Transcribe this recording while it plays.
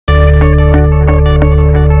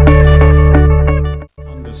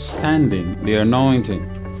understanding the anointing.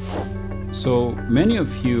 So many of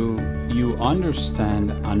you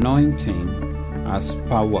understand anointing as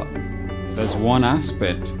power. There's one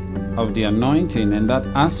aspect of the anointing, and that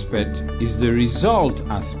aspect is the result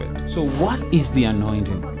aspect. So what is the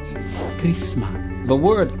anointing? Chrisma. The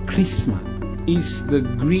word chrisma is the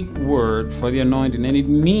Greek word for the anointing, and it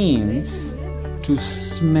means to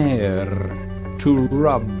smear, to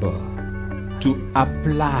rub, to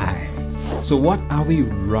apply. So what are we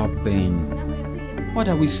rubbing? What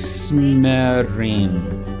are we smearing?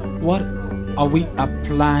 What are we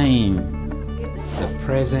applying? The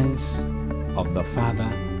presence of the Father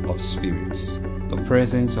of spirits, the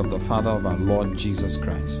presence of the Father of our Lord Jesus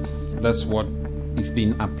Christ. That's what is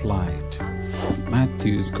being applied.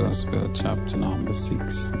 Matthew's Gospel, chapter number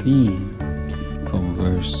 16, from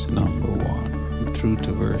verse number 1 through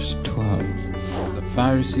to verse 12. The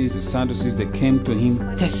Pharisees, the Sadducees, they came to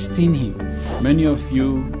him, testing him. Many of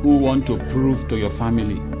you who want to prove to your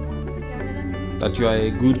family that you are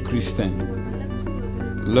a good Christian,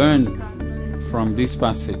 learn from this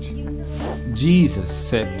passage. Jesus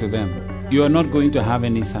said to them, "You are not going to have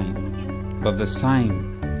any sign, but the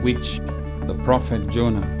sign which the prophet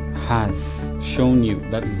Jonah has shown you,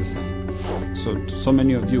 that is the sign." So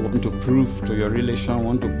many of you want to prove to your relation,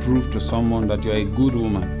 want to prove to someone that you are a good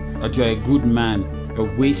woman, that you are a good man.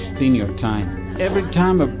 You're wasting your time. Every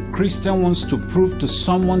time a Christian wants to prove to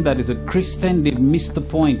someone that is a Christian, they've missed the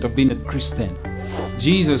point of being a Christian.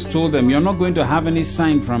 Jesus told them, "You're not going to have any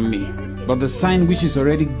sign from me, but the sign which is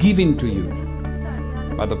already given to you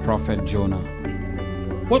by the prophet Jonah."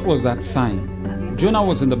 What was that sign? Jonah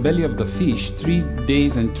was in the belly of the fish 3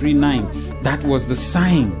 days and 3 nights. That was the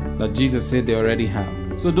sign that Jesus said they already have.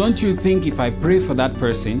 So don't you think if I pray for that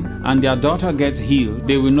person and their daughter gets healed,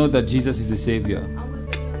 they will know that Jesus is the Savior?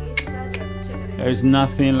 There is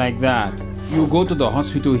nothing like that. You go to the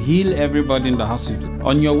hospital, heal everybody in the hospital.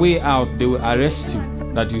 On your way out, they will arrest you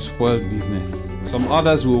that you spoiled business. Some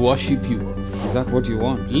others will worship you. Is that what you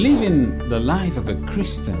want? Living the life of a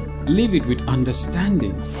Christian, live it with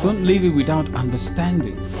understanding. Don't live it without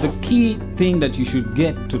understanding. The key thing that you should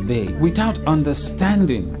get today, without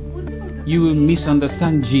understanding, you will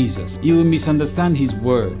misunderstand Jesus. You will misunderstand his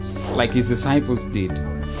words like his disciples did.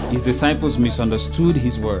 His disciples misunderstood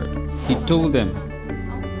his word. He told them,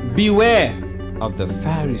 "Beware of the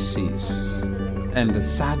Pharisees and the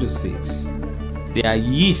Sadducees. They are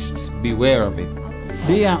yeast, beware of it."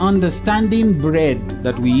 They are understanding bread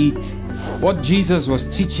that we eat. What Jesus was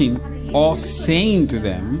teaching or saying to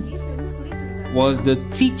them was the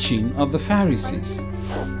teaching of the Pharisees.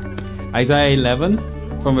 Isaiah 11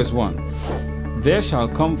 from verse 1. "There shall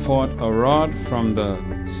come forth a rod from the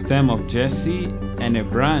stem of Jesse, and a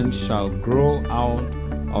branch shall grow out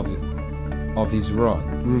of his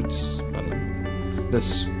roots. The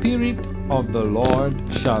Spirit of the Lord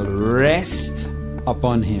shall rest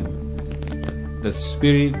upon him, the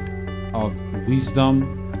Spirit of wisdom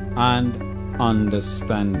and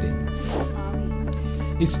understanding."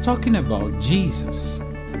 It's talking about Jesus.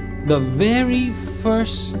 The very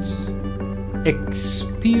first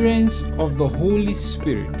experience of the Holy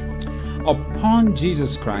Spirit upon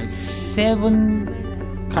Jesus Christ, 7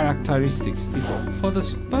 characteristics. For the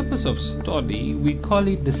purpose of study, we call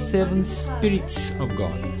it the 7 spirits of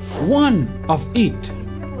God. One of it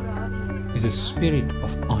is a spirit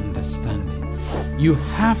of understanding. You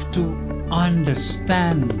have to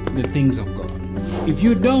understand the things of God. If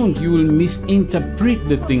you don't, you will misinterpret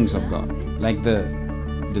the things of God. Like the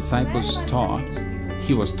disciples thought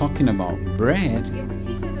he was talking about bread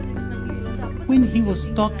when he was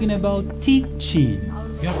talking about teaching.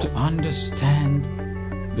 You have to understand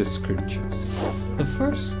the scriptures. The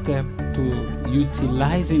first step to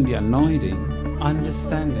utilizing the anointing,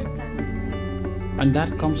 understanding. And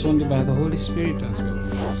that comes only by the Holy Spirit as well.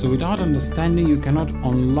 So without understanding, you cannot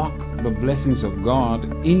unlock the blessings of God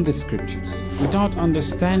in the scriptures. Without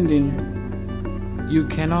understanding, you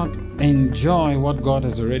cannot enjoy what God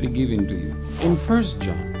has already given to you. In 1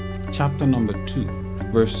 John, chapter number 2,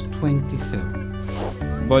 verse 27.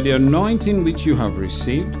 "But the anointing which you have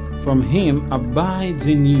received from him abides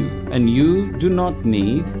in you, and you do not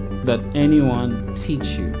need that anyone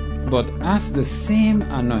teach you. But as the same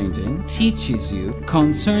anointing teaches you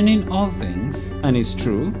concerning all things, and is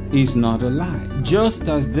true, is not a lie. Just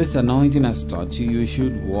as this anointing has taught you, you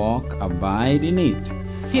should walk, abide in it."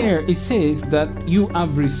 Here it says that you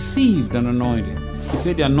have received an anointing. It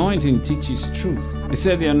said the anointing teaches truth. It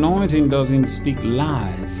said the anointing doesn't speak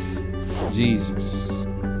lies. Jesus,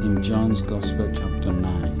 in John's Gospel, chapter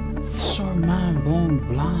 9, saw a man born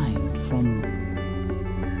blind from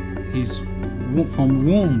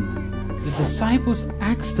womb. the disciples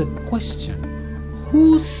asked the question,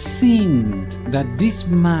 who sinned that this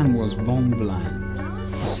man was born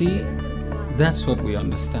blind? You see, that's what we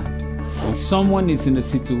understand. When someone is in a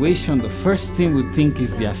situation, the first thing we think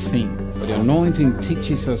is their sin. But the anointing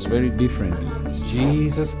teaches us very differently.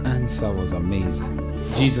 Jesus' answer was amazing.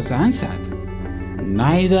 Jesus answered,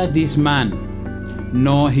 neither this man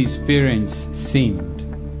nor his parents sinned,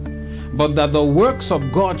 but that the works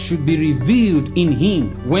of God should be revealed in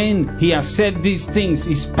him. When he has said these things,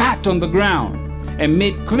 he spat on the ground and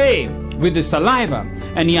made clay with the saliva,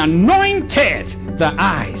 and he anointed the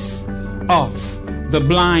eyes of the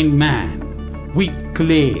blind man with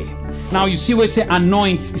clay. Now you see where it says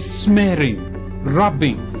anoint, smearing,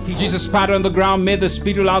 rubbing. Jesus spat on the ground, made the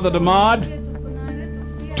spittle out of the mud,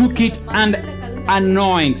 took it and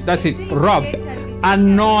anoint. That's it, rub,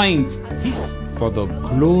 anoint. For the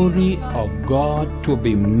glory of God to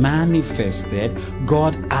be manifested,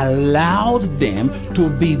 God allowed them to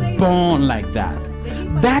be born like that.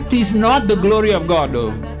 That is not the glory of God,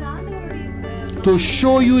 though. To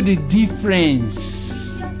show you the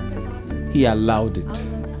difference, He allowed it.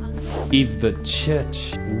 If the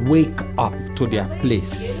church wake up to their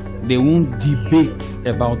place, they won't debate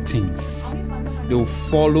about things. They will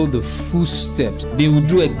follow the footsteps. They will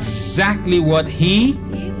do exactly what He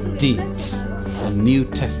did. A New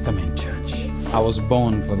Testament church. I was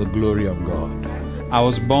born for the glory of God. I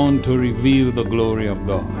was born to reveal the glory of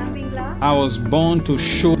God. I was born to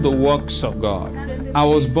show the works of God. I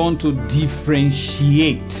was born to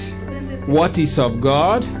differentiate what is of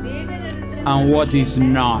God and what is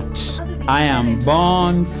not. I am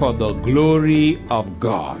born for the glory of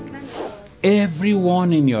God.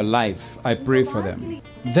 Everyone in your life, I pray for them,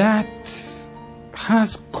 that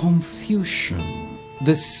has confusion,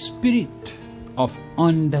 the spirit of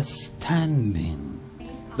understanding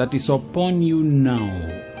that is upon you now,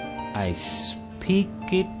 I speak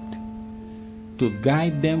it to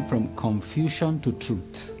guide them from confusion to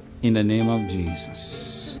truth in the name of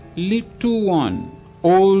Jesus. Little one,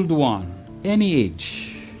 old one, any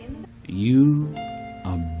age, you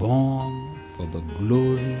are born for the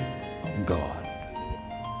glory of God.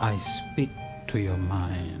 I speak to your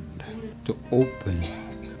mind to open,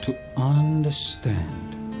 to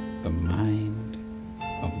understand the mind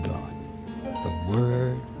of God, the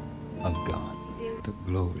Word of God, the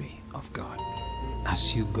glory of God.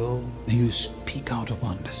 As you go, may you speak out of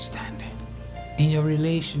understanding. In your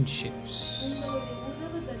relationships,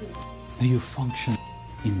 may you function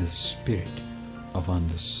in the spirit of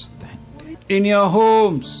understanding. In your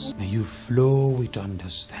homes, may you flow with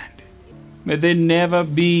understanding. May there never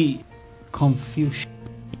be confusion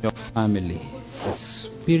in your family. The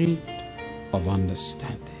spirit of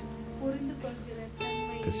understanding.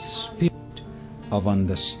 The spirit of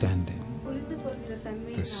understanding.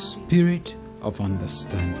 The spirit of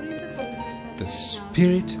understanding. The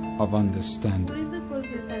spirit of understanding.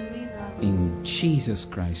 In Jesus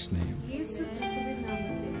Christ's name.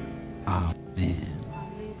 Amen.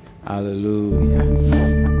 Hallelujah.